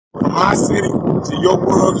my city to your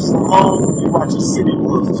world. It's Ramon. You're watching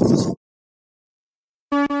CityWorld.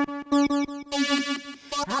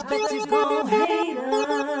 I bet you gon' hate us.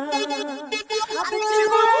 I bet you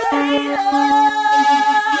gon' hate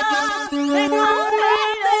us. They gon'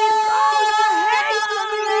 hate us.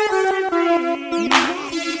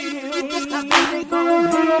 I bet they gon'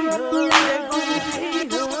 hate us. They gon'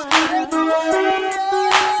 hate us. They gon' hate us.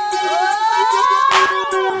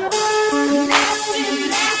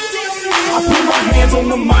 I put my hands on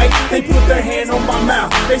the mic, they put their hands on my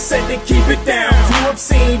mouth. They said to keep it down, too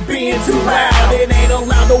obscene, being too loud. It ain't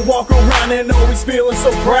allowed to walk around and always feeling so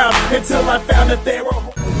proud until I found that they were.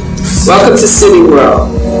 Welcome to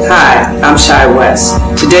CityWorld. Hi, I'm Shy West.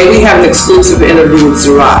 Today we have an exclusive interview with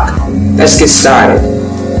Zorak. Let's get started.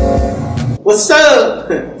 What's up?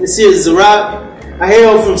 This here is Zorak. I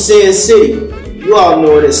hail from Sin City. You all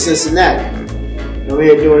know it as Cincinnati. I'm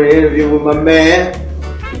here doing an interview with my man,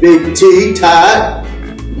 Big T, Todd.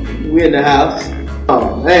 We're in the house.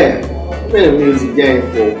 Oh man, I've been in the music game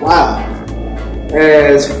for a while.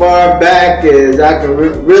 As far back as I can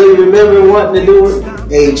really remember wanting to do it,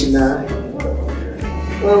 age 9.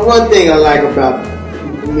 Well, one thing I like about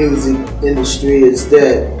the music industry is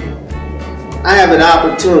that I have an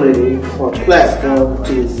opportunity or a platform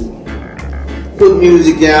to put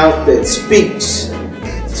music out that speaks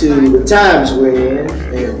to the times we're in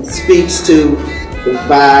and speaks to the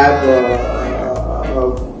vibe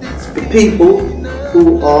of the people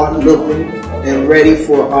who are looking and ready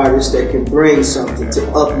for artists that can bring something to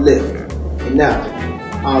uplift and not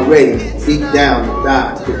already beat down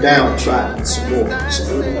the downtrodden some more.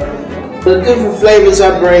 So, the different flavors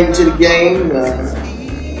I bring to the game,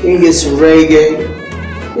 you can get some reggae,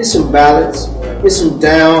 get some ballads, get some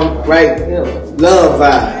downright love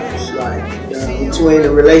vibes, like between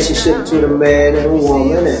the relationship between a man and a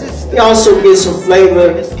woman, and you also get some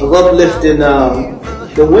flavor of uplifting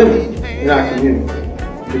the women in our community,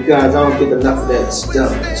 because I don't think enough of that's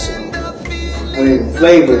done. So, I mean, the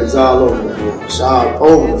flavor is all over the place, it's all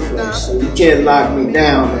over the place. So you can't lock me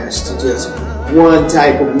down as to just one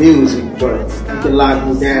type of music, but you can lock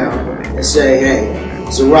me down and say, hey,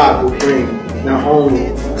 Zorak will bring not only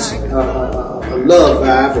a love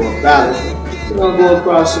vibe or a ballad, we're gonna go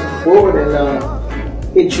across the board and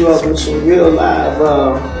hit you up with some real live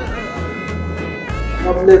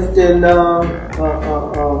uplifting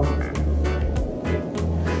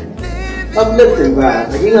vibe.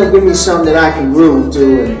 Like, you're gonna give me something that I can groove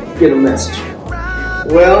to and get a message.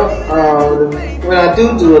 Well, when I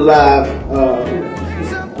do a live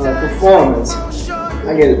performance,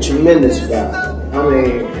 I get a tremendous vibe. I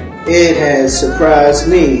mean, it has surprised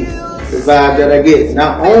me, the vibe that I get,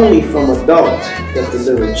 not only from adults, but the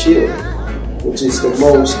little children, which is the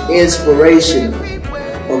most inspiration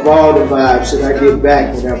of all the vibes that I get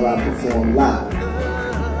back whenever I perform live. I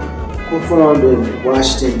performed in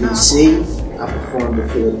Washington, D.C., I performed in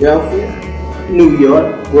Philadelphia, New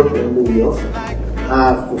York, Brooklyn, New York.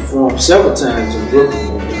 I've performed several times in Brooklyn,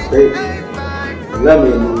 New York, baby. I love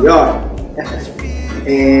me in New York.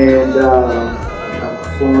 And I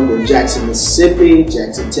performed in Jackson, Mississippi,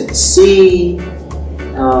 Jackson, Tennessee,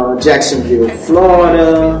 Jacksonville,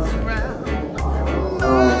 Florida.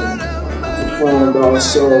 Performed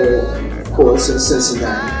also, of course, in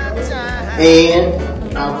Cincinnati, and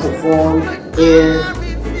I performed in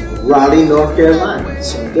Raleigh, North Carolina.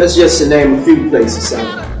 So that's just to name a few places I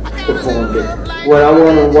performed in. What I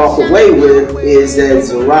want to walk away with is that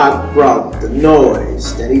Zorak brought the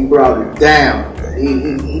noise, that he brought it down, that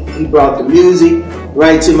he brought the music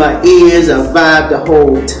right to my ears. I vibed the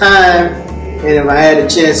whole time. And if I had a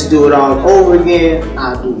chance to do it all over again,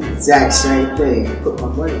 I'll do the exact same thing. Put my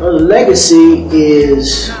money. Well, legacy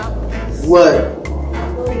is what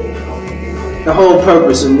the whole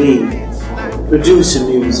purpose of me producing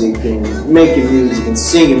music and making music and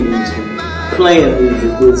singing music and playing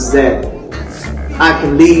music is that I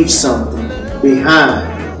can leave something behind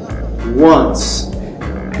once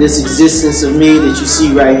this existence of me that you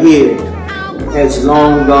see right here has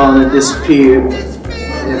long gone and disappeared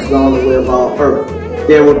and has gone the way of all earth.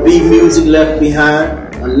 There will be music left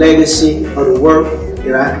behind, a legacy of the work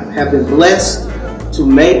that I have been blessed to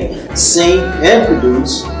make, sing, and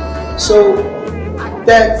produce. So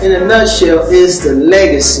that, in a nutshell, is the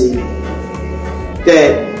legacy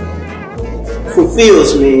that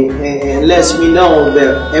fulfills me and lets me know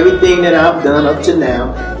that everything that I've done up to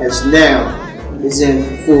now is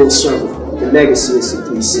in full circle. The legacy is the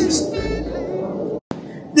 360.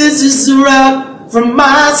 This is Zorak from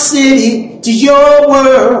my city to your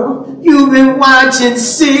world. You've been watching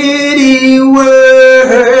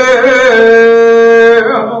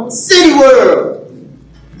CityWorld. CityWorld.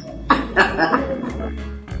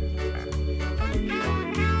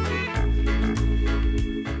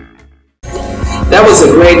 That was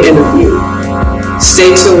a great interview.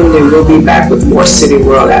 Stay tuned and we'll be back with more City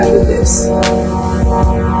World after this.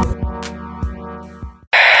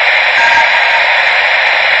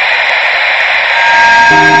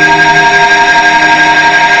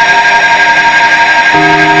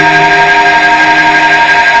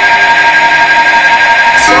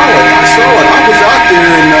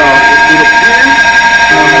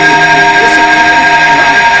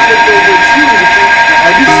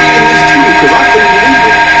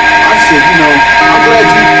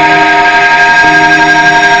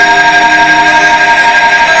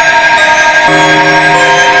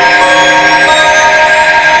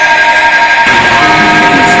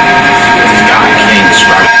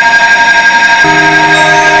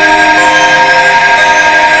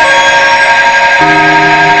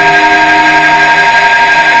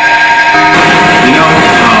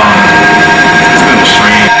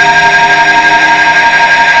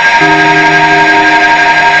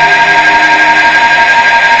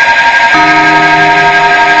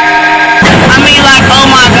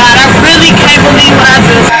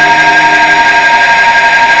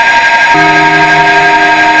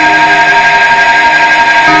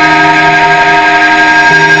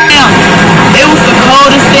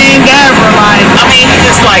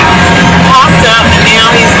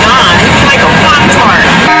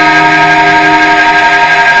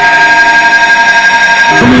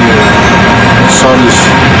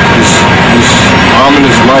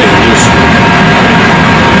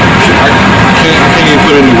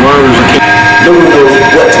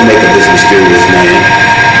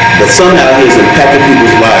 Somehow he has impacted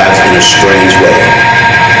people's lives in a strange way.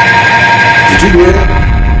 Did you hear that?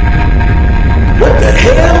 What the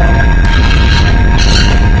hell?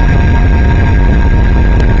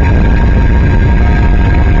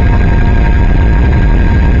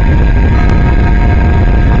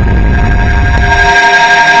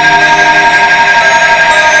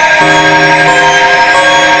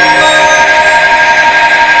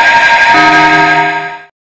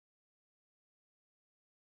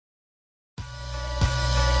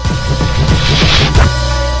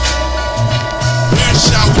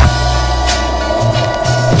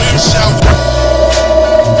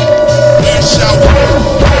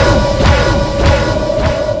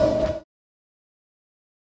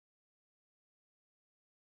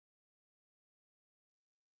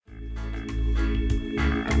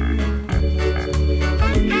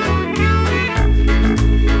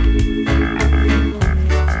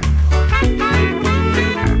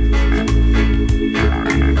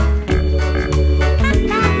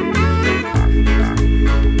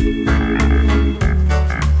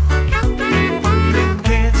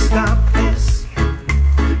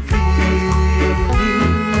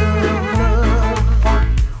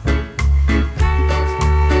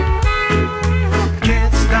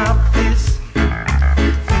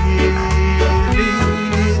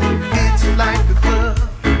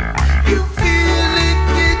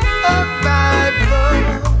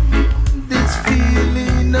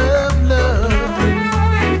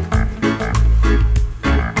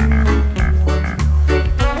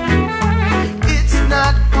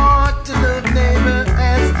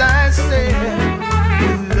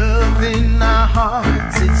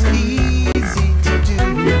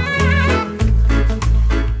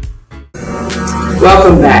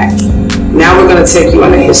 Welcome back. Now we're going to take you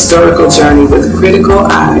on a historical journey with Critical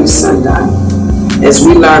Eye Sundown as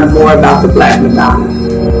we learn more about the Black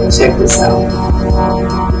Madonna. Check this out.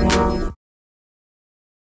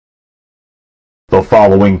 The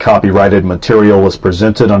following copyrighted material was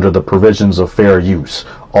presented under the provisions of fair use.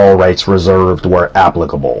 All rights reserved where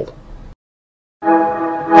applicable.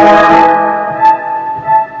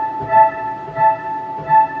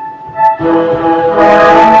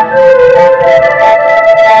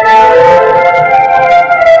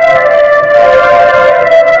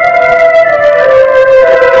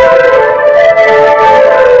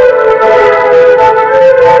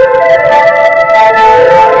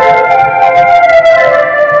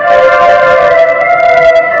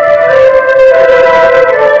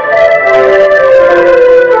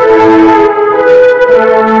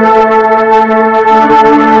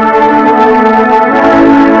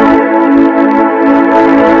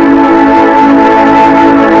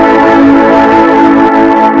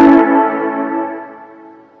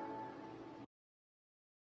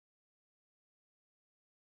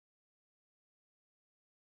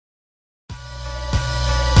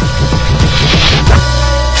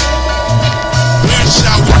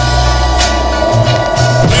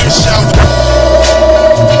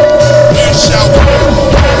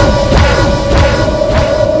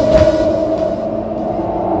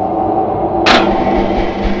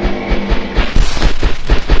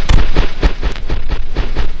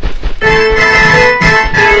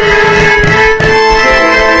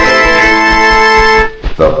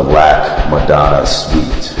 Madonna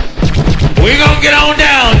Suite. We're gonna get on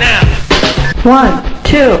down now. 1,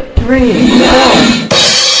 2, 3, 4.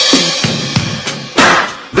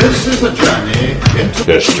 This is a journey into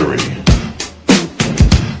history.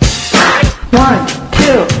 1,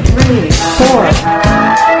 2, 3, 4.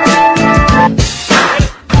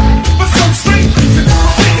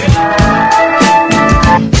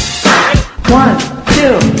 1,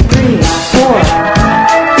 2, 3, 4.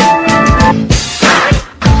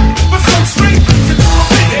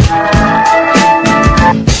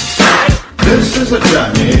 This is a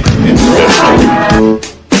journey into history.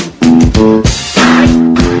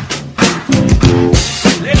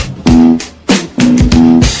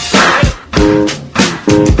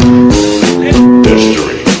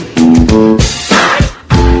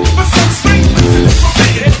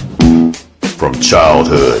 From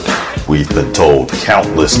childhood, we've been told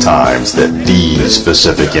countless times that these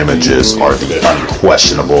specific images are the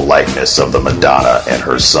unquestionable likeness of the Madonna and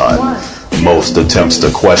her son. Most attempts to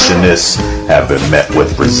question this have been met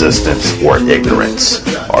with resistance or ignorance.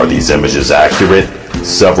 Are these images accurate?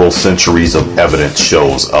 Several centuries of evidence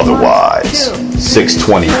shows otherwise.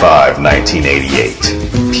 6/25/1988,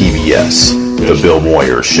 PBS, The Bill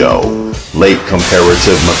Moyer Show. Late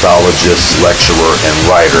comparative mythologist, lecturer, and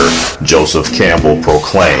writer Joseph Campbell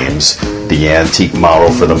proclaims the antique model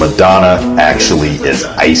for the Madonna actually is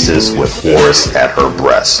Isis with Horus at her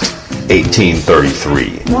breast.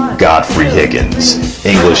 1833, Godfrey Higgins,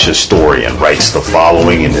 English historian, writes the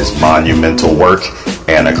following in his monumental work,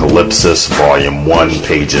 Anacalypsis, Volume 1,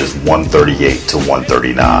 pages 138 to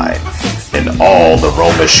 139. In all the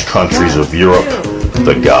Romish countries of Europe,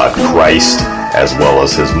 the god Christ, as well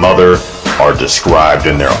as his mother, are described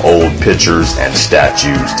in their old pictures and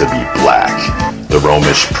statues to be black. The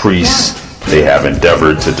Romish priests, they have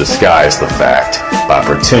endeavored to disguise the fact by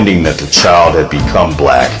pretending that the child had become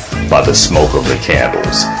black by the smoke of the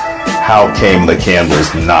candles. How came the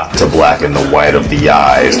candles not to blacken the white of the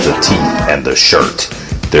eyes, the teeth, and the shirt?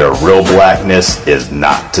 Their real blackness is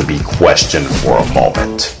not to be questioned for a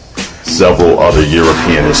moment. Several other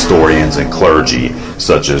European historians and clergy,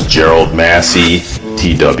 such as Gerald Massey,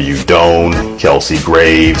 T.W. Doane, Kelsey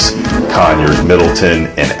Graves, Conyers Middleton,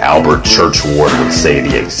 and Albert Churchward would say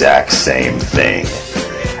the exact same thing.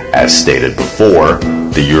 As stated before,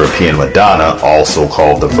 the European Madonna, also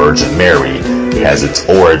called the Virgin Mary, has its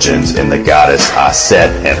origins in the goddess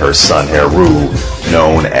Aset and her son Heru,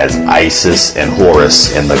 known as Isis and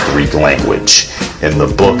Horus in the Greek language. In the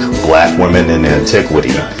book Black Women in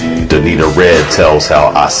Antiquity, Danita Red tells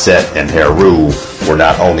how Aset and Heru were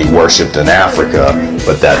not only worshipped in Africa,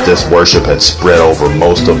 but that this worship had spread over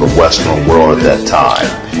most of the Western world at that time.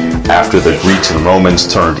 After the Greeks and Romans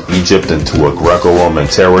turned Egypt into a Greco-Roman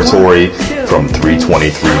territory from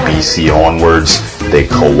 323 BC onwards, they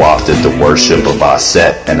co-opted the worship of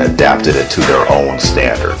Aset and adapted it to their own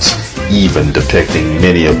standards, even depicting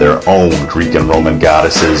many of their own Greek and Roman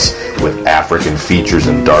goddesses with African features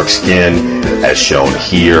and dark skin, as shown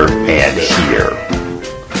here and here.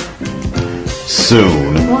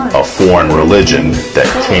 Soon, a foreign religion that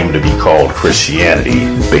came to be called Christianity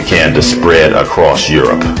began to spread across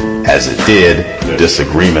Europe. As it did,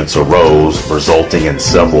 disagreements arose, resulting in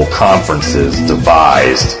several conferences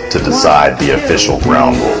devised to decide the official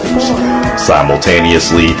ground rules.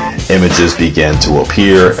 Simultaneously, images began to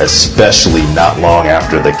appear, especially not long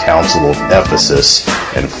after the Council of Ephesus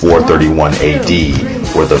in 431 AD,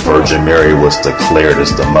 where the Virgin Mary was declared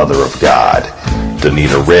as the Mother of God.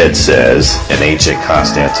 Danita Red says, in ancient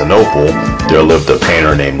Constantinople, there lived a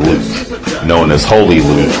painter named Luke. Known as Holy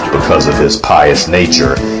Luke because of his pious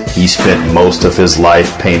nature, he spent most of his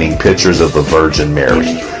life painting pictures of the Virgin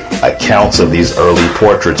Mary. Accounts of these early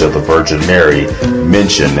portraits of the Virgin Mary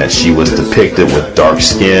mention that she was depicted with dark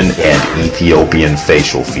skin and Ethiopian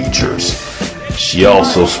facial features. She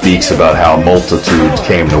also speaks about how multitudes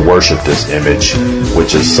came to worship this image,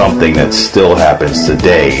 which is something that still happens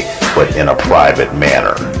today, but in a private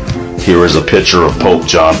manner. Here is a picture of Pope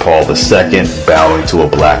John Paul II bowing to a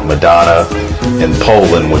black Madonna in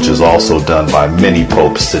Poland, which is also done by many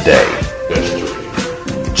popes today.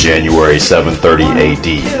 January 730 AD,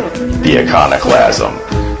 the iconoclasm.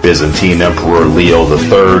 Byzantine Emperor Leo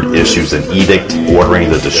III issues an edict ordering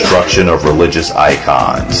the destruction of religious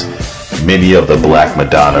icons. Many of the black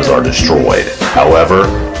Madonnas are destroyed. However,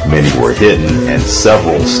 many were hidden, and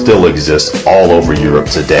several still exist all over Europe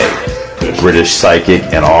today. British psychic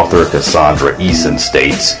and author Cassandra Eason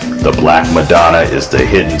states, "The Black Madonna is the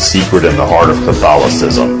hidden secret in the heart of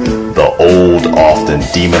Catholicism, the old, often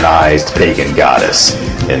demonized pagan goddess.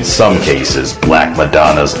 In some cases, Black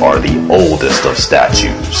Madonnas are the oldest of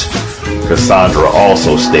statues." Cassandra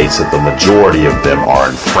also states that the majority of them are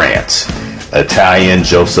in France. Italian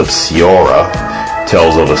Joseph Sciorra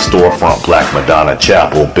tells of a storefront Black Madonna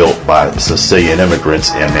chapel built by Sicilian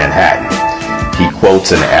immigrants in Manhattan. He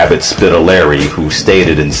quotes an Abbot Spitaleri who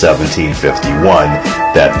stated in 1751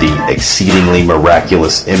 that the exceedingly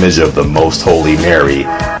miraculous image of the Most Holy Mary,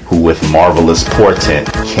 who with marvelous portent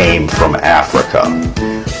came from Africa.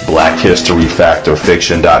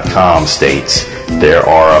 BlackHistoryFactOrFiction.com states there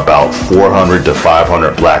are about 400 to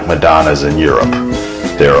 500 Black Madonnas in Europe.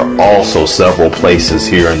 There are also several places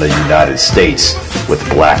here in the United States with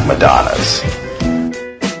Black Madonnas.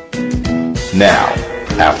 Now,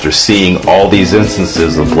 after seeing all these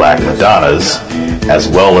instances of Black Madonnas, as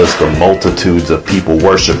well as the multitudes of people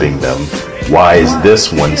worshiping them, why is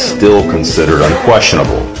this one still considered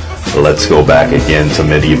unquestionable? Let's go back again to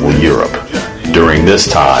medieval Europe. During this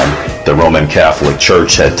time, the Roman Catholic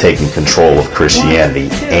Church had taken control of Christianity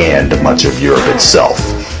and much of Europe itself.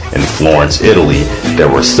 In Florence, Italy, there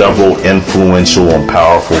were several influential and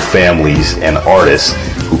powerful families and artists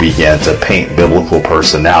who began to paint biblical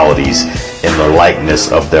personalities in the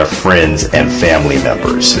likeness of their friends and family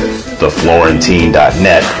members. The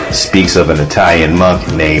Florentine.net speaks of an Italian monk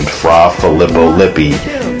named Fra Filippo Lippi,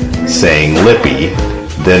 saying Lippi,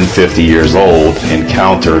 then 50 years old,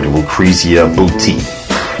 encountered Lucrezia Butti.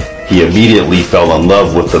 He immediately fell in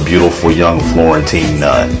love with the beautiful young Florentine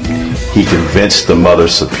nun. He convinced the Mother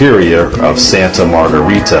Superior of Santa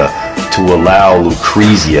Margherita to allow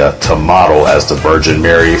Lucrezia to model as the Virgin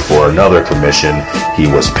Mary for another commission he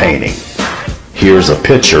was painting. Here's a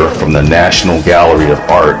picture from the National Gallery of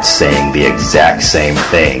Art saying the exact same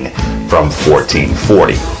thing from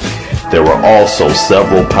 1440. There were also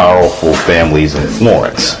several powerful families in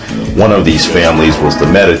Florence. One of these families was the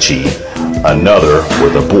Medici, another were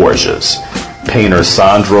the Borgias. Painter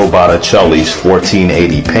Sandro Botticelli's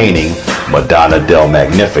 1480 painting, Madonna del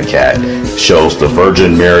Magnificat, shows the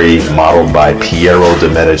Virgin Mary modeled by Piero de'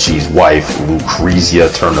 Medici's wife, Lucrezia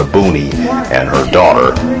Turnabuni, and her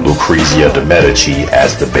daughter, Lucrezia de' Medici,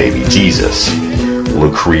 as the baby Jesus.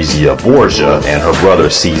 Lucrezia Borgia and her brother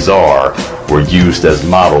Caesar were used as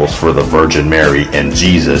models for the Virgin Mary and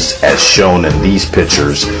Jesus, as shown in these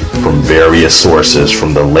pictures from various sources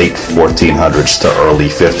from the late 1400s to early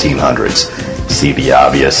 1500s. See the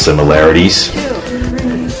obvious similarities?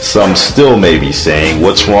 Some still may be saying,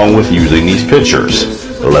 what's wrong with using these pictures?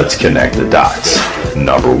 Let's connect the dots.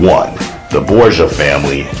 Number one, the Borgia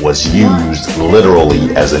family was used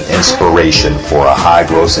literally as an inspiration for a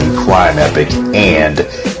high-grossing crime epic and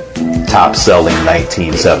top-selling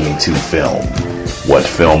 1972 film. What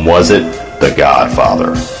film was it? The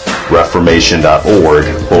Godfather. Reformation.org,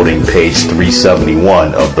 quoting page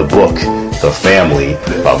 371 of the book The Family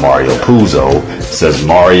by Mario Puzo, says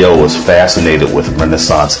Mario was fascinated with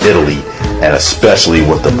Renaissance Italy and especially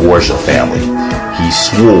with the Borgia family. He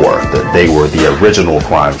swore that they were the original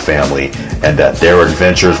crime family and that their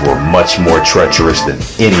adventures were much more treacherous than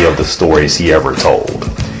any of the stories he ever told.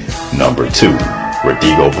 Number 2,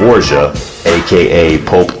 Rodrigo Borgia, aka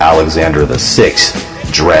Pope Alexander VI,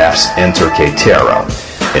 drafts Inter Caetera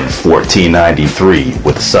in 1493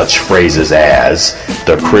 with such phrases as,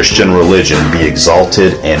 "The Christian religion be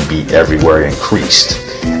exalted and be everywhere increased,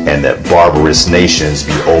 and that barbarous nations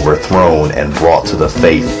be overthrown and brought to the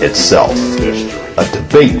faith itself." A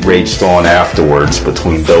debate raged on afterwards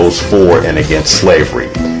between those for and against slavery.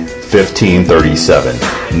 1537,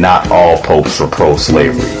 not all popes were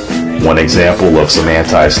pro-slavery. One example of some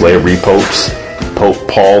anti-slavery popes, Pope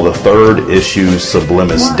Paul III issues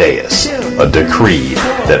Sublimis Deus, a decree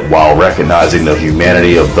that while recognizing the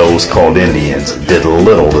humanity of those called Indians, did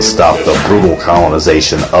little to stop the brutal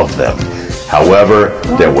colonization of them. However,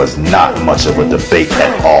 there was not much of a debate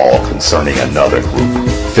at all concerning another group.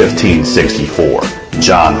 1564,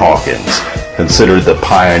 John Hawkins, considered the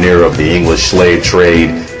pioneer of the English slave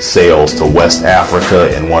trade, sails to West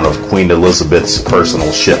Africa in one of Queen Elizabeth's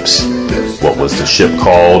personal ships. What was the ship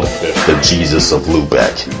called? The Jesus of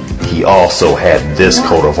Lubeck. He also had this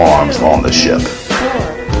coat of arms on the ship.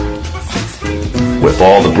 With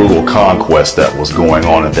all the brutal conquest that was going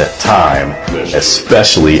on at that time,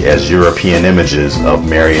 especially as European images of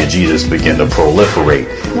Mary and Jesus began to proliferate,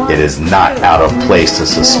 it is not out of place to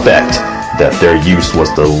suspect that their use was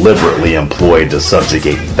deliberately employed to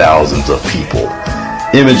subjugate thousands of people.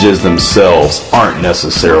 Images themselves aren't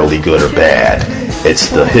necessarily good or bad. It's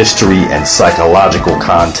the history and psychological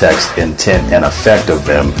context, intent, and effect of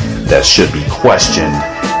them that should be questioned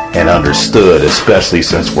and understood, especially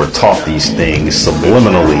since we're taught these things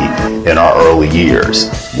subliminally in our early years.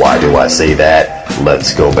 Why do I say that?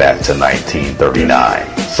 Let's go back to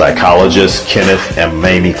 1939. Psychologists Kenneth and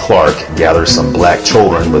Mamie Clark gather some black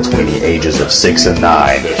children between the ages of 6 and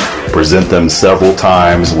 9, present them several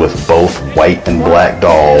times with both white and black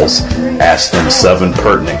dolls, ask them 7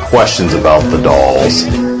 pertinent questions about the dolls,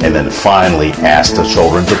 and then finally ask the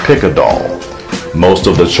children to pick a doll. Most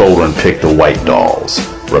of the children picked the white dolls.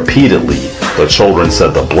 Repeatedly, the children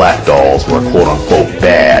said the black dolls were quote-unquote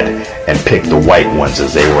bad and picked the white ones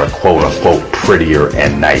as they were quote-unquote prettier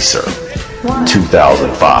and nicer.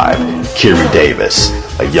 2005, Kiri Davis,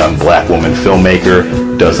 a young black woman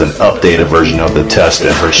filmmaker, does an updated version of the test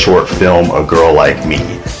in her short film A Girl Like Me.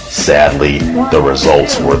 Sadly, the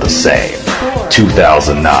results were the same.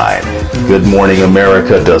 2009, Good Morning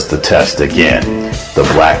America does the test again. The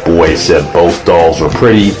black boy said both dolls were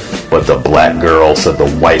pretty, but the black girl said the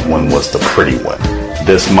white one was the pretty one.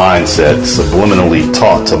 This mindset, subliminally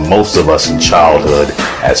taught to most of us in childhood,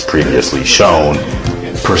 as previously shown,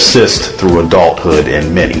 persists through adulthood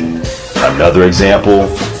in many. Another example,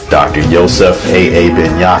 Dr. Yosef A.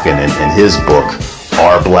 Ben Yakinen in his book,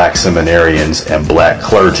 Are Black Seminarians and Black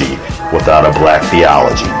Clergy Without a Black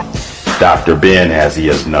Theology? Dr. Ben, as he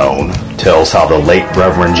is known, tells how the late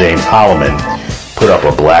Reverend James Holloman put up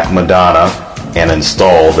a black Madonna and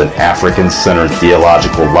installed an African-centered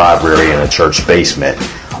theological library in a church basement,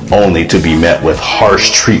 only to be met with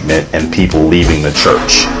harsh treatment and people leaving the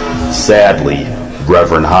church. Sadly,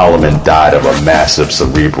 Reverend Holloman died of a massive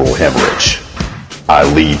cerebral hemorrhage. I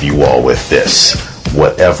leave you all with this.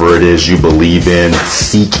 Whatever it is you believe in,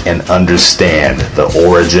 seek and understand the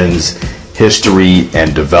origins, history,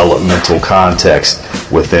 and developmental context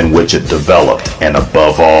within which it developed, and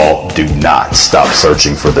above all, do not stop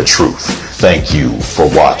searching for the truth. Thank you for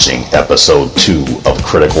watching episode 2 of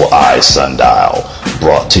Critical Eye Sundial,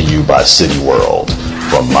 brought to you by CityWorld.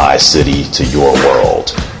 From my city to your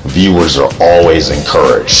world. Viewers are always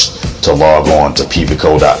encouraged to log on to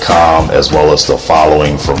pivico.com as well as the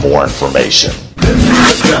following for more information.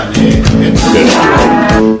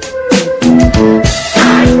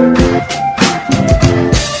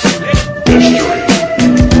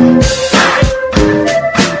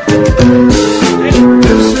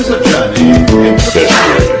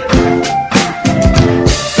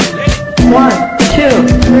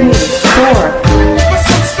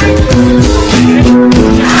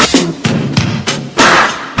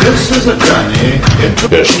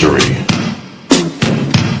 History.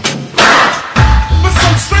 For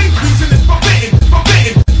some strange reason it's forbidden.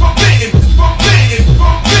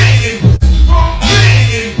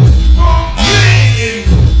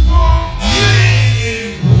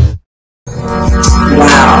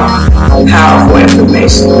 Wow, powerful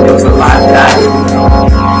information. There's a lot that I didn't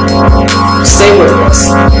know. Stay with us.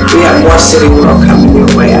 We have more CityWorld coming your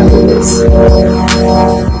way after this.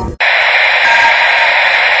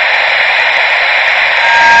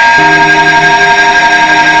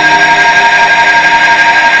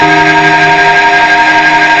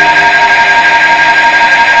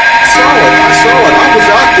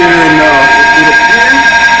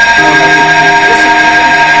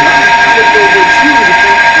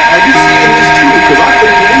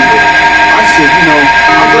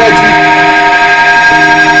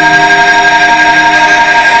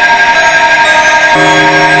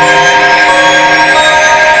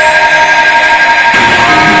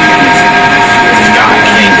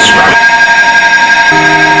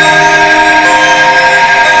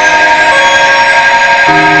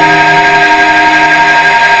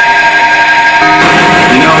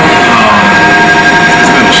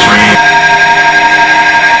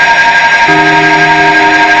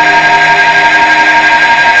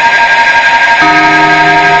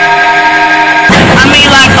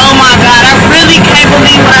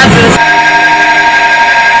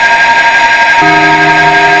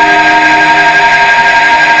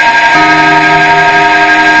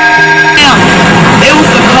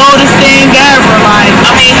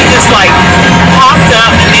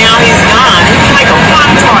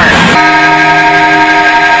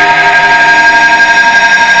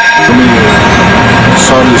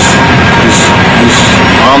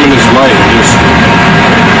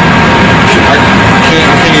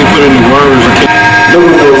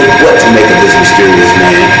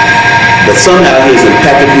 But somehow he has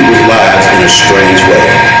impacted people's lives in a strange way.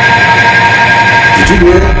 Did you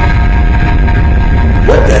hear that?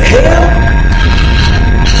 What the hell?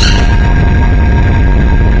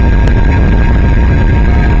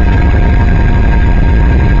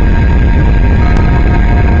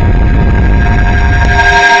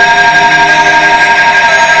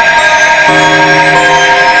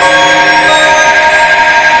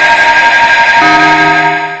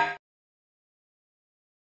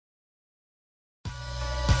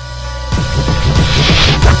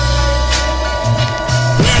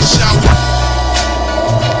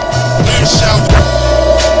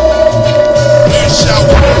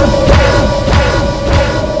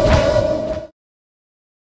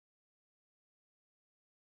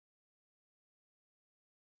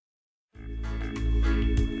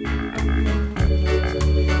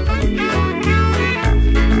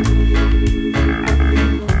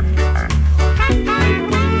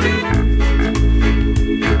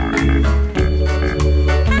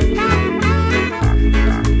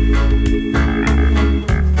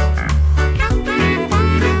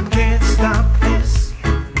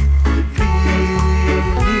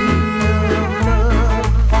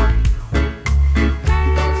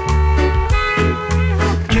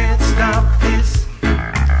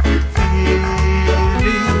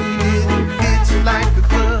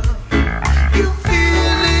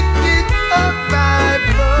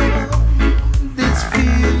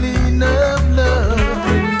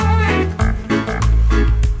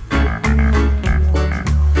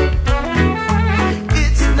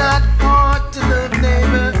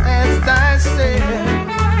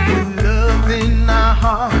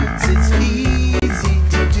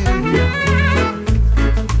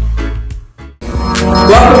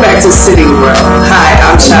 to CityWorld. Hi,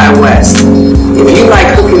 I'm Chai West. If you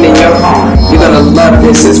like cooking in your home, you're going to love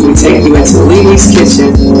this as we take you into Lili's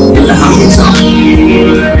kitchen in the Humble Zone.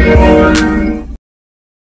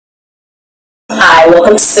 Hi,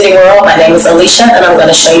 welcome to CityWorld. My name is Alicia, and I'm going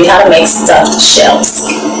to show you how to make stuffed shells.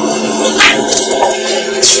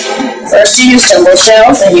 First, you use jumbo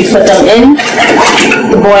shells, and you put them in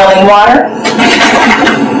the boiling water.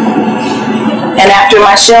 And after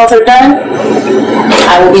my shells are done,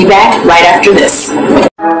 I will be back right after this.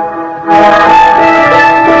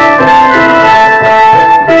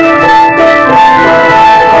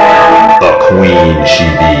 A queen she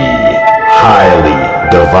be, highly,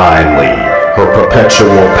 divinely. Her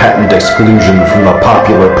perpetual patent exclusion from the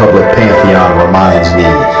popular public pantheon reminds me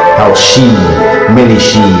how she, many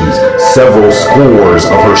she's, several scores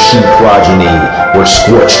of her she progeny were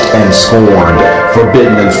scorched and scorned,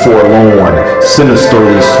 forbidden and forlorn,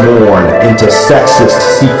 sinisterly sworn into sexist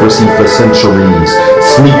secrecy for centuries.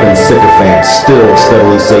 Sleeping sycophants still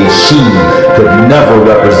steadily say she could never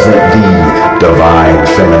represent the divine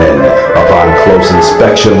feminine. Upon close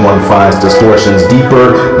inspection, one finds distortions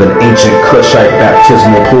deeper than ancient Cushite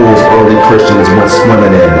baptismal pools early Christians went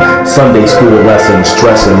swimming in. Sunday school lessons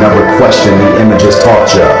stress and never question the images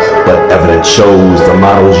taught ya, but evidence shows the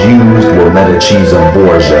models used were Medici's and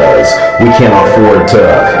Borgia's. We can't afford to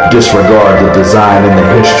disregard the design and the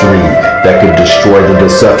history that could destroy the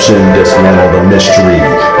deception, dismantle the mystery.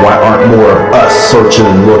 Why aren't more of us searching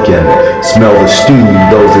and looking? Smell the stew,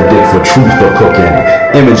 those that dig for truth are cooking.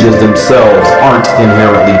 Images themselves aren't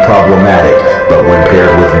inherently problematic, but when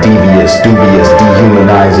paired with devious, dubious,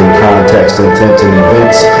 dehumanizing context, intent, and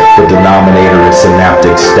events, the denominator is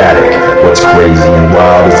synaptic static. What's crazy and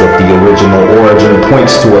wild is that the original origin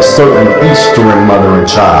points to a certain Eastern mother and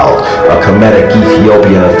child, a Kemetic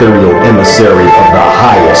Ethiopian ethereal emissary of the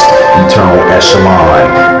highest eternal echelon.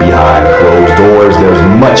 Behind closed doors, there's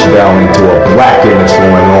much bowing to a black image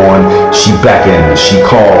going on. She beckons, she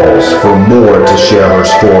calls for more to share her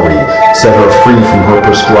story, set her free from her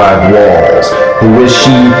prescribed walls. Who is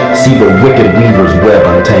she? See the wicked weaver's web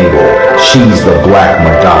untangle. She's the Black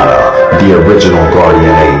Madonna, the original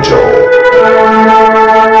guardian angel.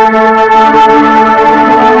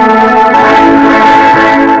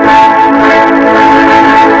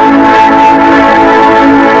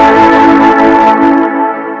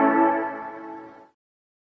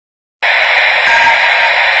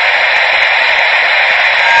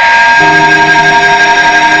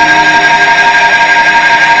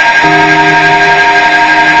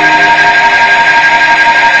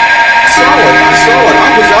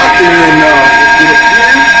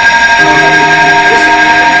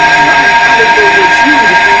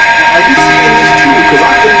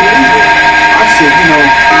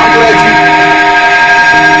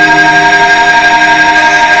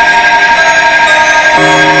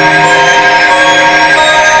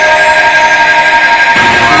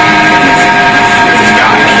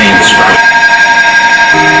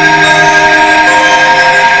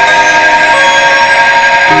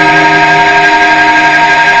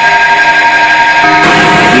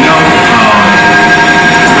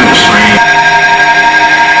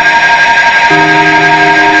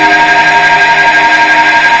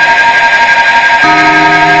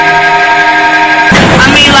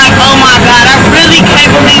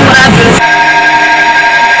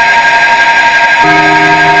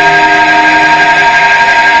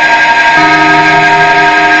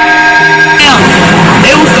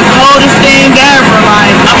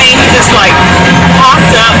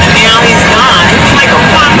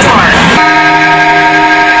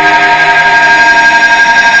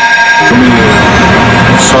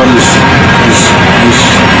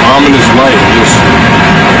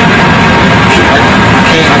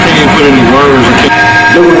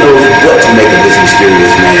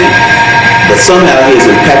 Somehow he is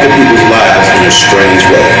impacting people's lives in a strange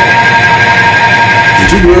way.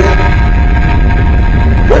 Did you hear that?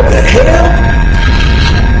 What the hell?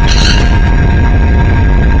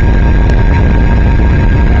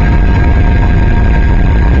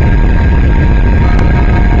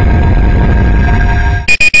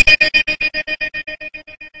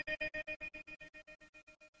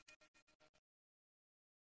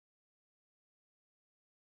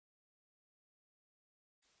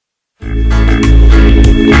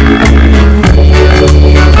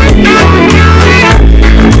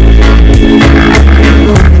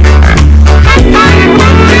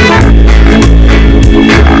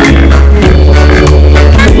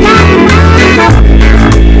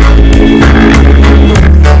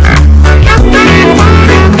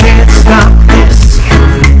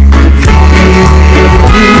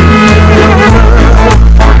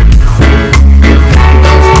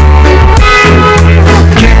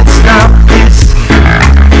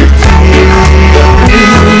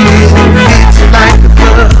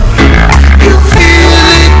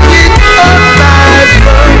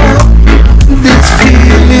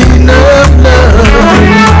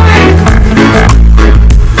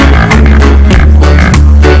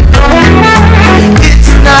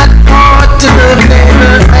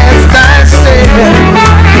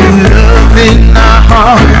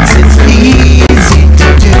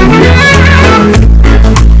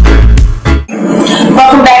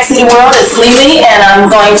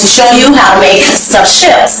 going to show you how to make stuffed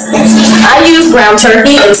shells. I use ground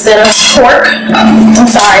turkey instead of pork. I'm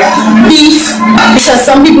sorry, beef, because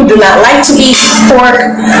some people do not like to eat pork.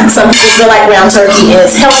 Some people feel like ground turkey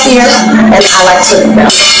is healthier, and I like to eat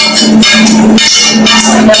ground turkey.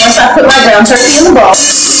 Now once I put my ground turkey in the bowl,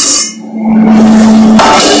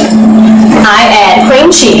 I add cream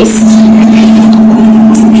cheese,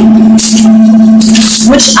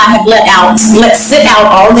 which I have let sit out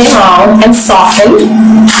all day long and soften.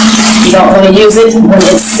 You don't want to use it when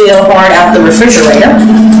it's still hard out the refrigerator.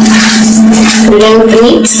 Put it in with the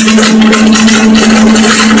meat.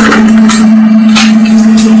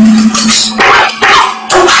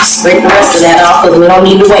 Scrape the rest of that off because we don't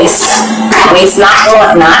need to waste. Waste not,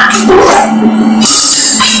 want not.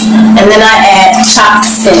 And then I add chopped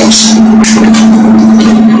spinach.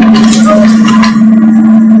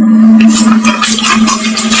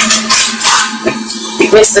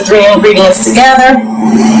 Mix the 3 ingredients together.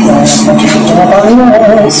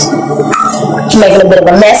 Making a bit of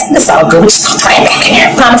a mess. It's all good. We just gonna try it back in here.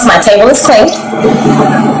 I promise my table is clean.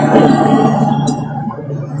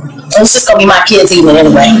 It's just gonna be my kids eating it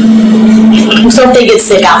anyway. So if they get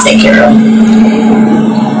sick, I'll take care of them.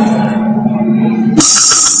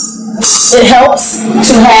 It helps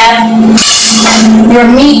to have your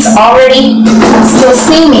meat already still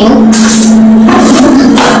steaming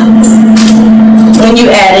when you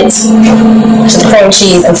add it to the cream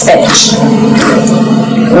cheese and spinach.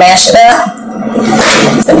 Mash it up.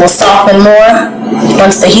 It will soften more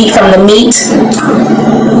once the heat from the meat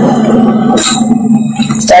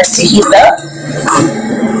starts to heat up.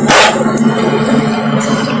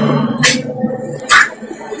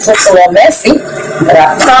 Looks a little messy, but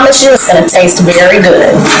I promise you it's going to taste very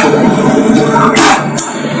good.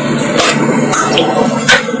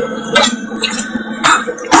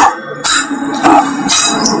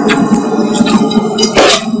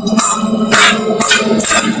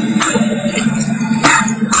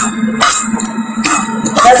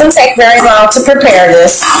 It doesn't take very long to prepare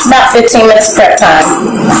this. It's about 15 minutes prep time.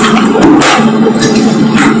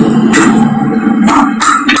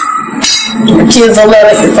 Your kids will love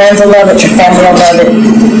it, your friends will love it, your family will love it. It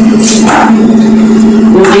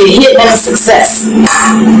will be a hit and a success.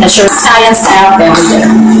 That's your Italian style family dinner.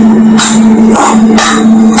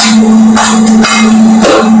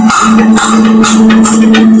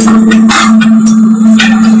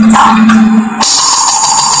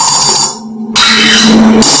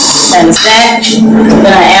 That is that.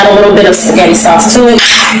 Then I add a little bit of spaghetti sauce to it.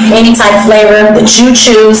 Any type of flavor that you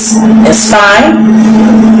choose is fine.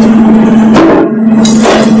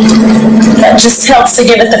 That just helps to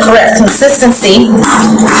give it the correct consistency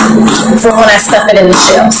for when I stuff it in the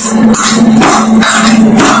shells.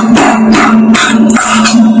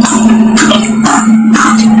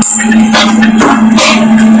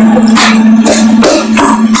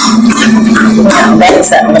 Now that is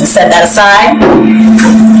that. I'm going to set that aside. I'm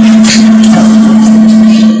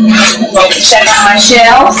going to check out my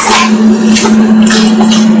shells.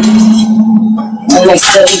 And they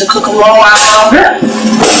still need to cook a little while longer.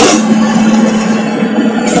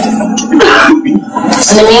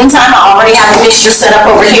 In the meantime, I already have a mixture set up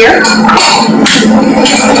over here.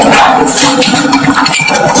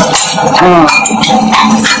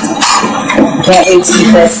 Can't wait to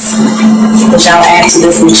eat this, which I'll add to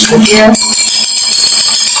this mixture here.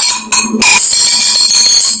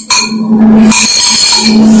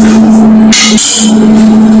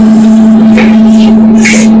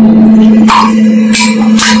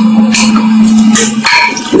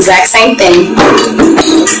 Exact same thing.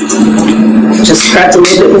 Just prepped a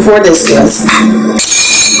little bit before this goes.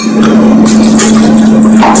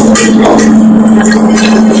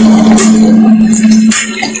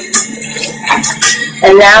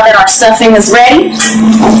 And now that our stuffing is ready,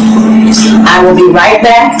 I will be right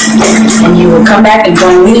back, and you will come back and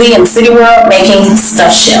join Lily and CityWorld making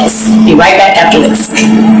stuffed shells. Be right back after this.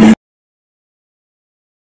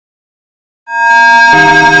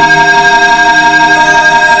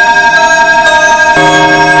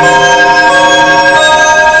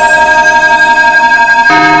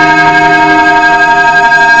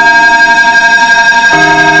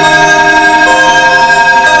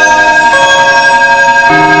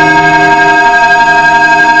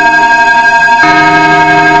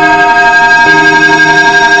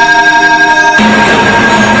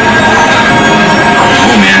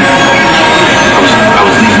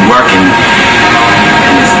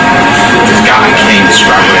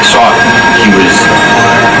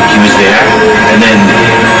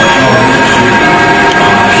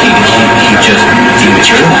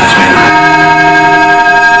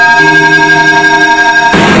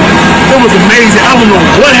 was amazing. I don't know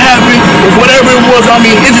what happened or whatever it was. I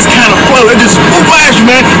mean, it just kind of flowed. It just flashed,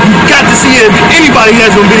 man. You got to see it. If anybody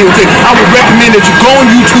has on videotape, I would recommend that you go on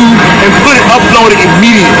YouTube and put it, upload it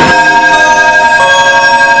immediately.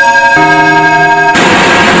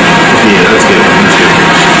 Yeah, that's good. That's good.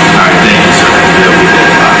 All right, thank you, sir. Yeah, we did.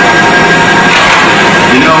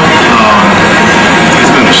 You know,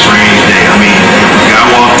 it's been a strange day. I mean, the guy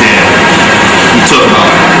walked in. He took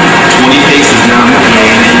 20 paces down the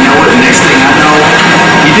lane, and you know what? The next thing I know,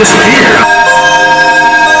 he disappeared.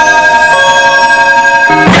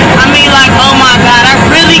 I mean, like, oh my God, I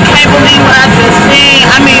really can't believe what I just seen.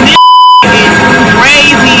 I mean, this is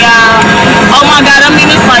crazy, y'all. Oh my God, I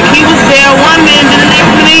mean, it's like he was there one minute, and the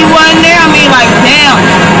next minute he wasn't there. I mean, like, damn,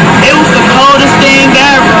 it was the coldest thing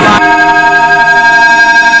ever. Like,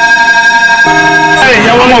 Hey,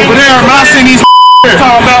 yo, I'm over there, man. I seen these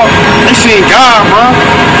talking about they seen God, bro.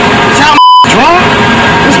 Y'all drunk?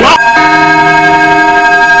 It's wild.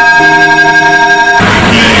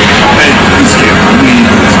 Hey, this kid, I mean,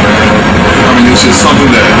 it's just something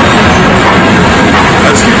that I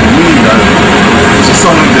just can't believe that it's just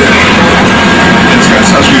something that it's gonna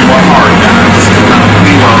touch me in my heart, and I just cannot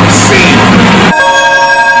believe what I'm seeing.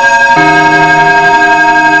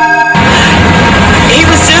 he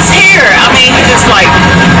was just here. I mean, he just like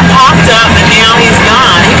popped up and now he's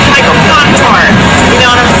gone. He was like a Pop-Tart. You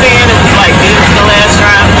know what I'm saying? It was like, this is the last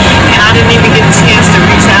drop. And I didn't even get a chance to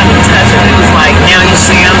reach out and touch him. It was like, now you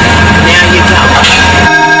see him, now you don't.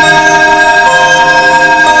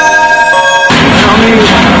 I mean,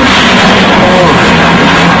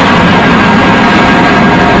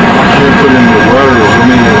 I can't put into words. I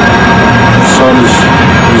mean, I saw this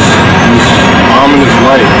ominous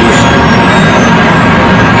light.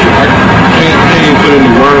 I can't even put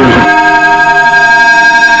into words.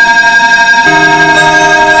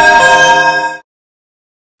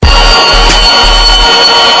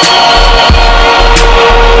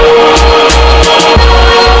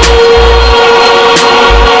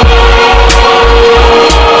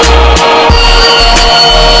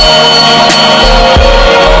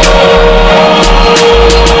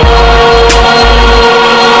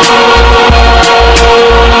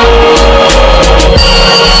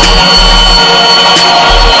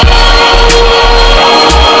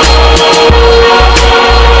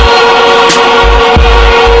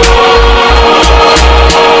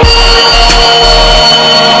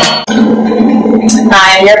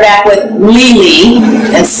 And you're back with Lily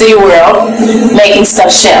in CityWorld making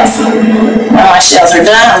stuffed shells. Now my shells are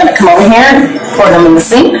done. I'm going to come over here and pour them in the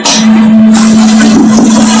sink.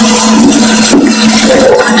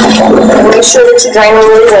 Make sure that you drain them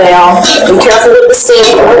really well. Be careful with the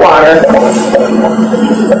steam or the water.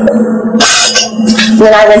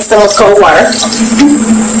 Then I rinse them with cold water.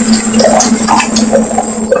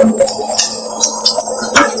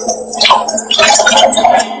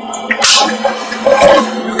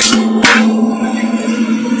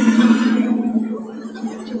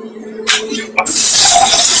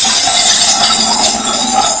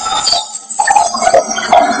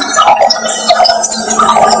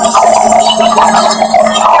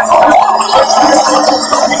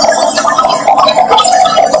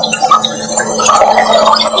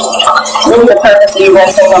 The purpose of you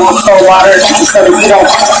rinsing them with cold water so that you don't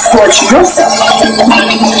scorch yourself.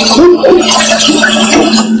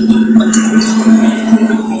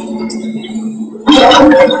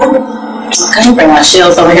 Okay, bring my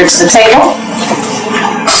shells over here to the table.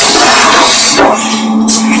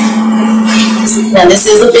 Now this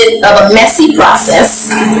is a bit of a messy process,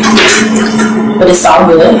 but it's all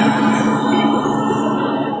good.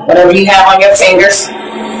 Whatever you have on your fingers,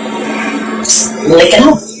 just lick it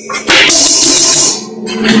off.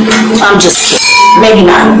 I'm just kidding. Maybe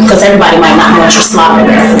not, because everybody might not want your slop in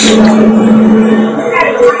there.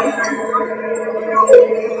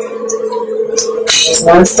 There's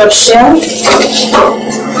one stuffed shell.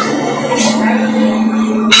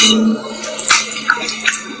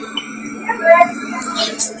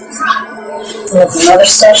 There's another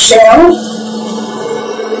stuffed shell.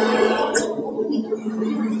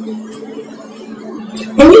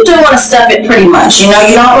 And you do want to stuff it pretty much. You know,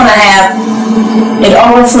 you don't want to have it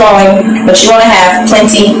overflowing, but you want to have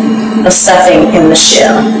plenty of stuffing in the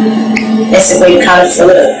shell. That's the way you kind of fill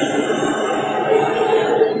it up.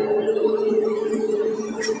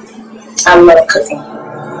 I love cooking.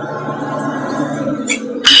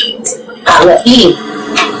 I love eating.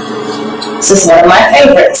 This is one of my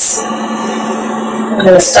favorites. I'm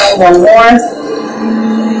going to stuff one more.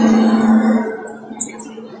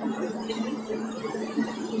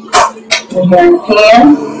 In here in the pan.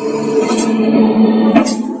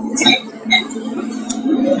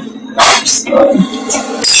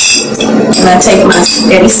 gonna take my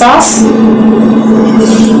spaghetti sauce and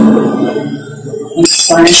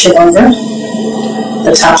splash it over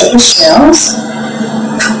the top of the shells.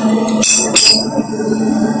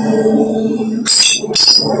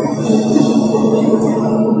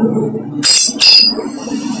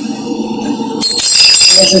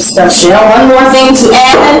 There's a stuffed shell. One more thing to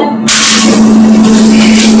add,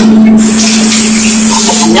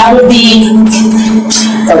 and that would be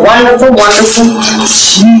the wonderful, wonderful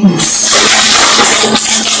cheese.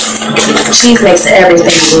 Cheese makes everything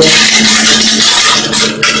good.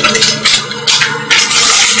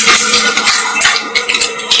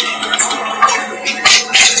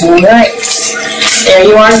 All right. There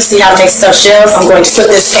you are. You see how to make stuffed shells. I'm going to put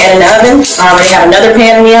this pan in the oven. I already have another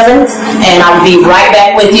pan in the oven, and I'll be right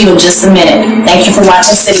back with you in just a minute. Thank you for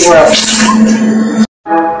watching City World.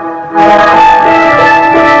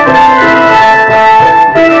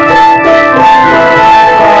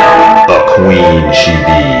 A queen she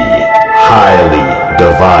be, highly,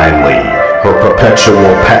 divinely. Her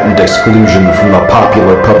perpetual patent exclusion from the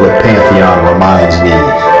popular public pantheon reminds me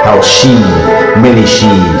how she, many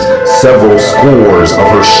she's, several scores of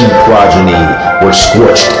her she progeny were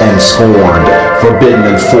scorched and scorned, forbidden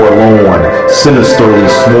and forlorn, sinisterly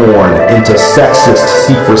sworn into sexist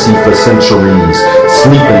secrecy for centuries.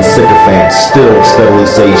 Sleeping sycophants still steadily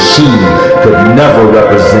say she could never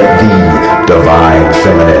represent the divine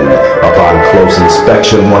feminine. Upon close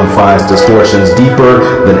inspection, one finds distortions deeper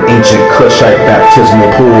than ancient Cushite baptismal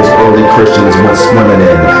pools early Christians went swimming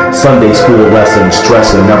in. Sunday school lessons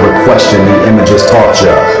stress and never question the images taught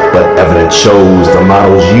ya, but evidence shows the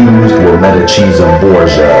models used were Medici's and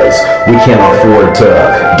Borgia's. We can't afford to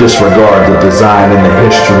disregard the design and the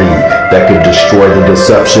history that could destroy the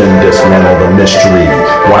deception, dismantle the mystery.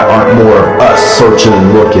 Why aren't more of us searching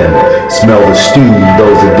and looking? Smell the stew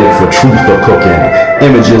those that dig for truth are cooking.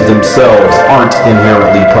 Images themselves aren't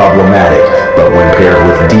inherently problematic, but when paired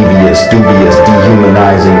with devious, dubious,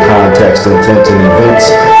 dehumanizing context, intent, and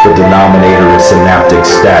events, the denominator is synaptic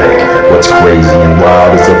static. What's crazy and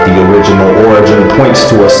wild is that the original origin points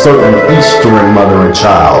to a certain Eastern mother and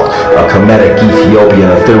child, a Kemetic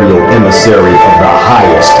Ethiopian ethereal emissary of the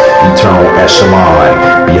highest eternal echelon.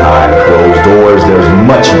 Behind closed doors, there's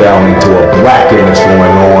much bowing to a black image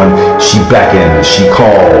going on. She beckons, she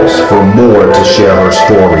calls for more to share her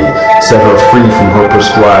story, set her free from her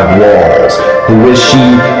prescribed walls. Who is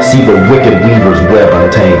she? See the wicked weaver's web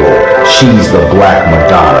untangle. She's the Black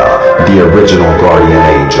Madonna, the original guardian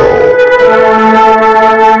angel.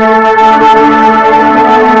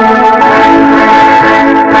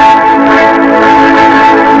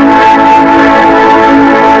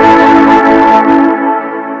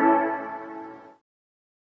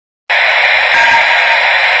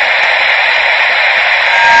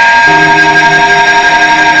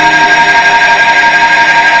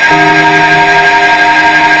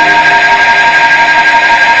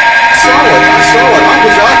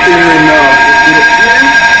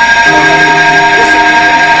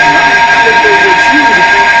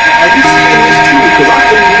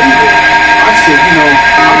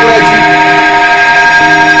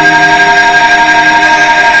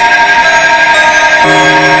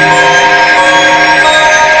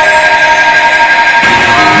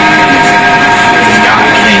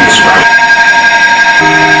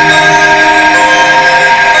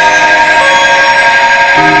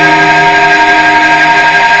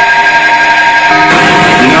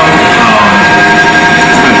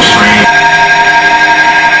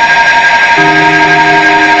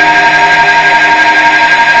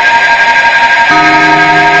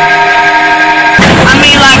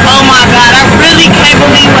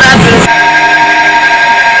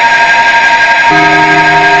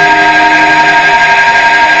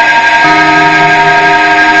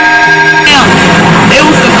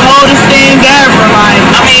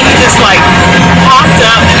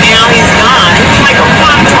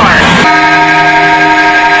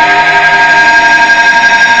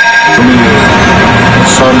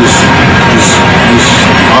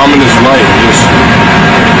 Ominous light.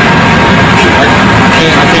 I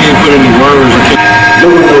can't even put any words. No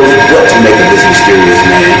one knows what to make of this mysterious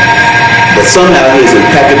man, but somehow he has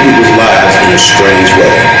impacted people's lives in a strange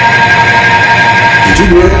way. Did you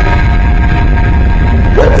hear that?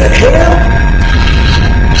 What the hell?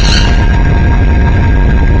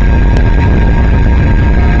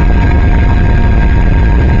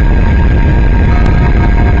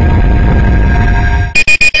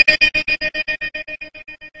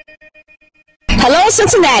 Hello,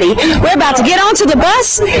 Cincinnati. We're about to get onto the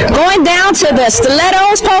bus, going down to the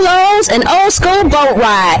Stilettos, Polos, and Old School Boat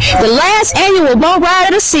Ride. The last annual boat ride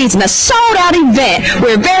of the season, a sold-out event.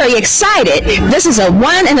 We're very excited. This is a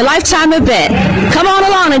one-in-a-lifetime event. Come on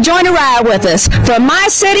along and join the ride with us. From my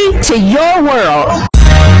city to your world.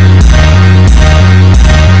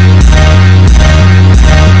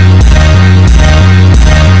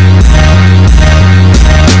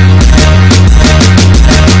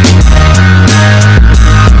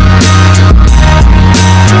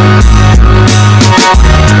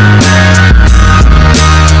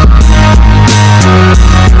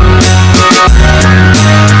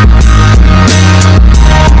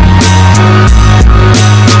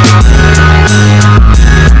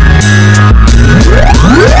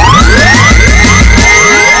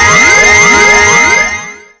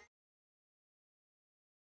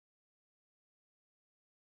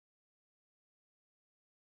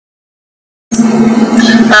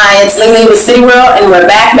 Hi, it's Lily with CityWorld, and we're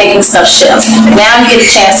back making stuffed shells. Now you get a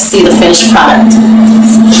chance to see the finished product.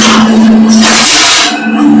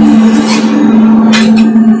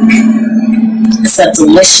 It's a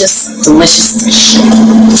delicious, delicious dish.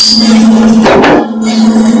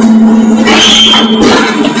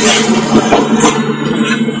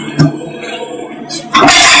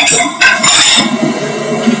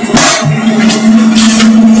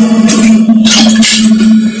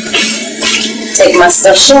 Take my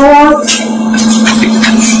stuffed shell out,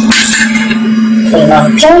 put it on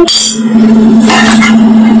the plate.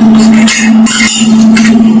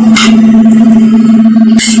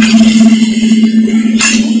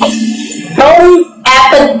 Bon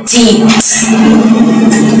appetit!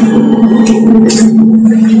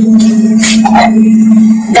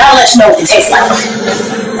 Gotta let you know what it tastes like.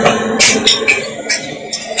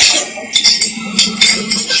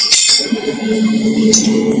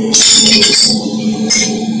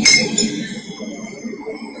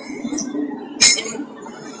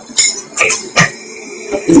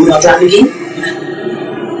 Is it gonna drop again?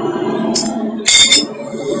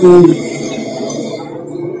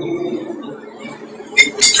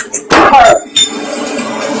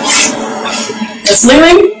 It's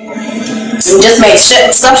Lily. We just made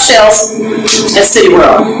stuffed shells at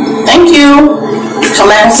CityWorld. Thank you. Come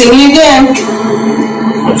back and see me again.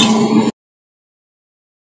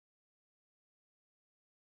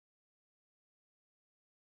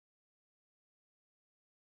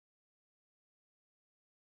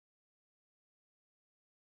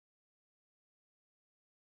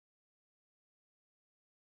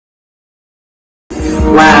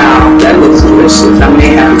 Wow, that looks delicious. I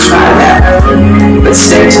may have to try that. But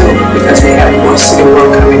stay tuned because we have more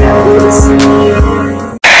CityWorld coming after this.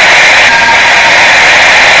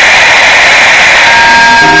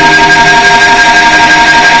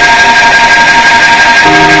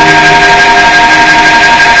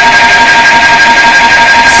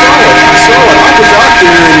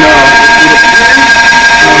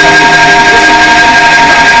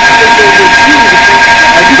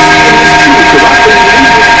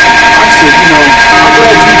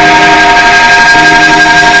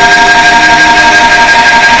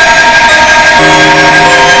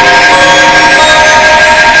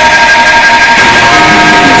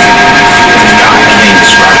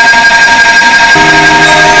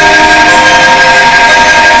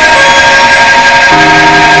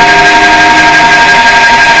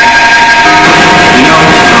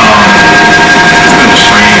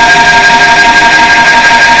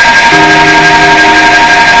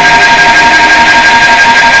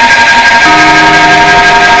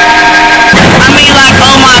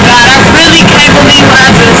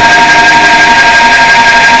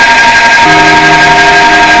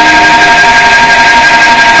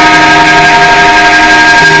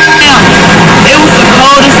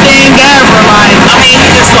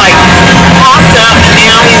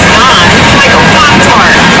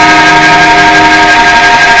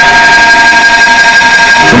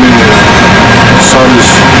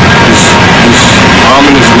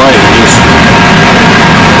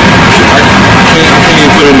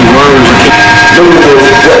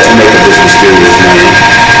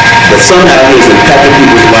 Somehow he is impacting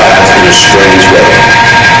people's lives in a strange way.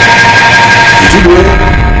 Did you hear that?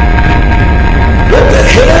 What the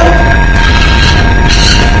hell?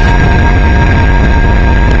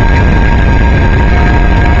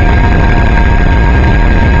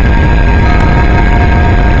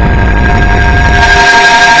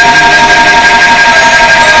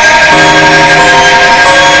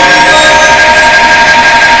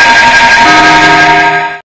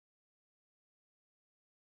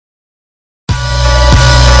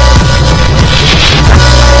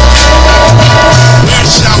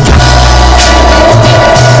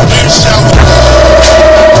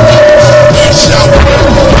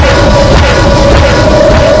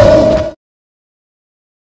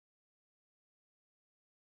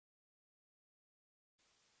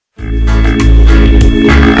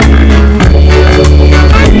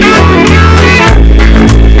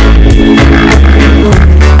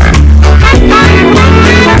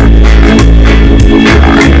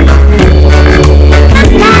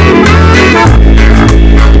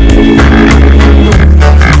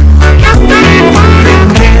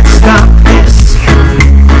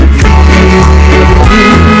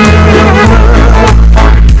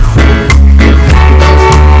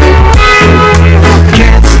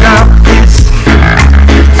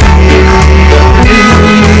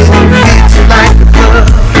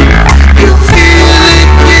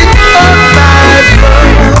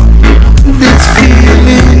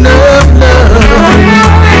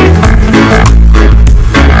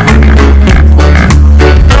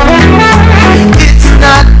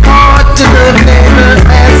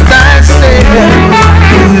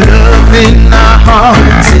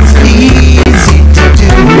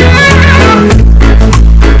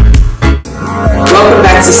 Welcome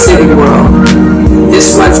back to CityWorld.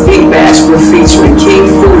 This month's Big Bash we're featuring King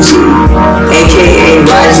Fuji, aka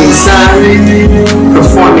Rising Sun,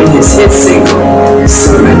 performing his hit single,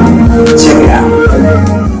 Surrender. Check it out.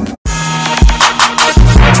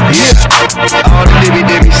 Yeah, all the dibby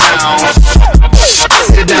dibby sounds.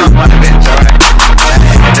 Sit down on the bench, alright?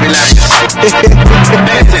 Let me learn this.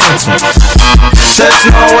 There's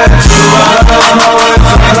nowhere to run,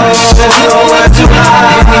 there's nowhere to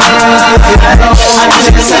hide. I'm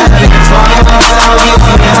just having fun.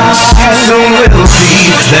 You soon will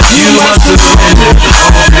see that you must surrender.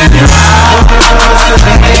 Open your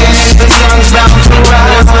eyes. The sun's bound to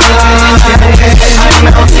rise. I'm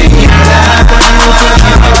melting you down.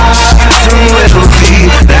 You soon will see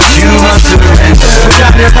that you must surrender. Put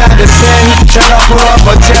down your pad to spin. Shut up, pull up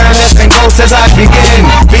a chair, listen close as I begin.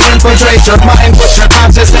 Infiltrate your mind, put your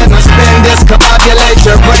conscious in a spin. Discombobulate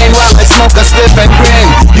your brain while I smoke a spliff and grin.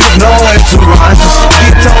 You've nowhere to run,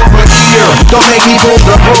 get over here. Don't make me pull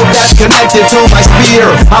the rope that's connected to my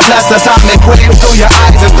spear. I'll blast atomic waves through your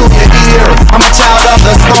eyes and through your ear. I'm a child of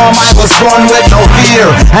the storm, I was born with no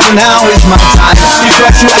fear. And now is my time. You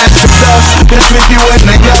crush you extra dust, then sweep you in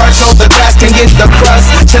the yard so the grass can get the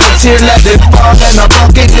crust. Shed a tear, let it fall in a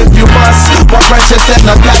bucket if you must. More precious than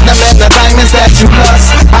the platinum and the diamonds that you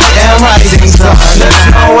lust. I am rising sun. There's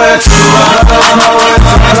nowhere to run, there's nowhere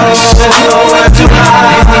to go, there's nowhere to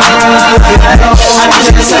hide. I'm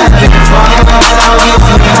just having fun.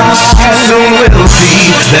 You soon will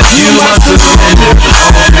see that you must surrender.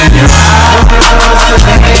 Open your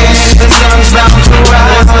eyes. The sun's bound to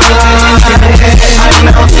rise. I'm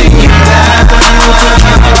melting you down.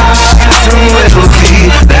 You soon will see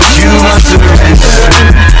that you must surrender.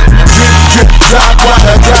 Drip, drip, drop,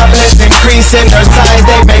 water droplets increasing their size.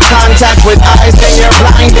 They make contact with eyes, then you're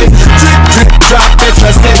blinded. Drip, drip, drop, it's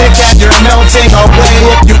acidic and you're melting away.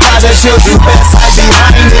 If you got a shield, you best hide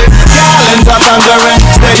behind it. Gallons of thunder and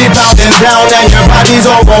steady pounding down, and your body's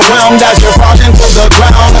overwhelmed as you're falling to the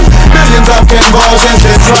ground. Millions of convulsions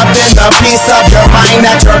disrupting the peace of your mind.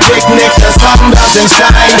 At your picnic, the sun doesn't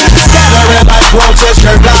shine. Scattering like roaches,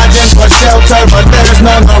 you're dodging for shelter, but there's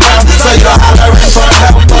none around, so you're hollering for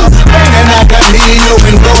help. Pain and agony, you've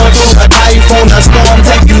been going through a typhoon, a storm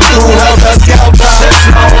take you through helter skelter. There's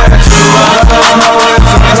nowhere to run, there's nowhere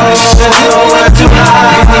to go, there's nowhere to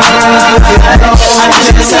hide. I'm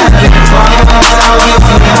just having fun.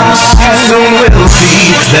 You soon will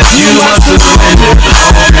see that you must surrender.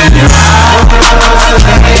 Open your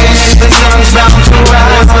eyes. The sun's bound to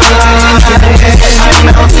rise. I'm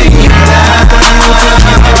melting you down.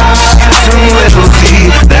 You soon will see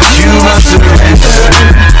that you must surrender.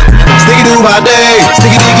 Sticky do by day,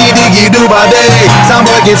 sticky diggy diggy do by day.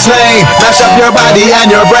 Soundboy gets slain, mash up your body and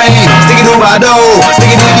your brain. Sticky do by dough,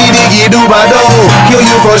 sticky diggy diggy do by dough. Kill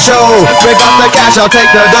you for show, break off the cash, I'll take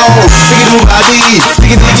the dough. Sticky do by D,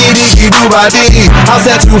 sticky diggy diggy do by D. I'll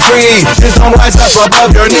set you free, just don't rise up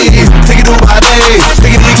above your knees. Sticky do by day,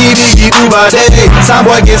 sticky diggy diggy do by day.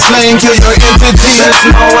 Soundboy gets slain, kill your entity. There's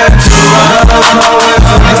nowhere to run, there's nowhere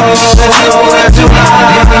to go, there's nowhere to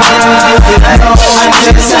hide. I'm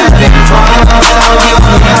just having fun.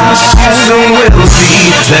 You soon will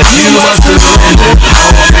see that you must surrender.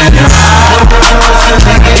 Open your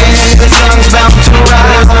eyes. The sun's bound to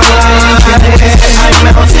rise. I'm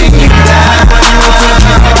melting you down.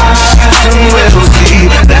 You soon will see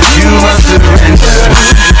that you must surrender.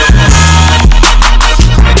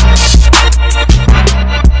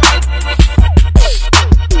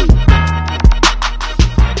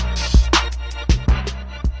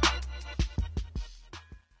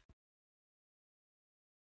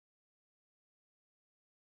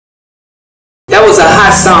 That was a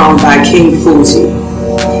hot song by King Fuji.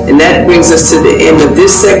 And that brings us to the end of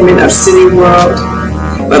this segment of City World.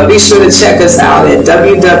 But be sure to check us out at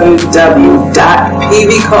www.pvco.com.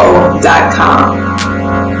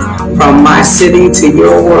 From my city to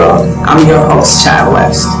your world, I'm your host, Child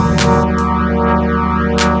West.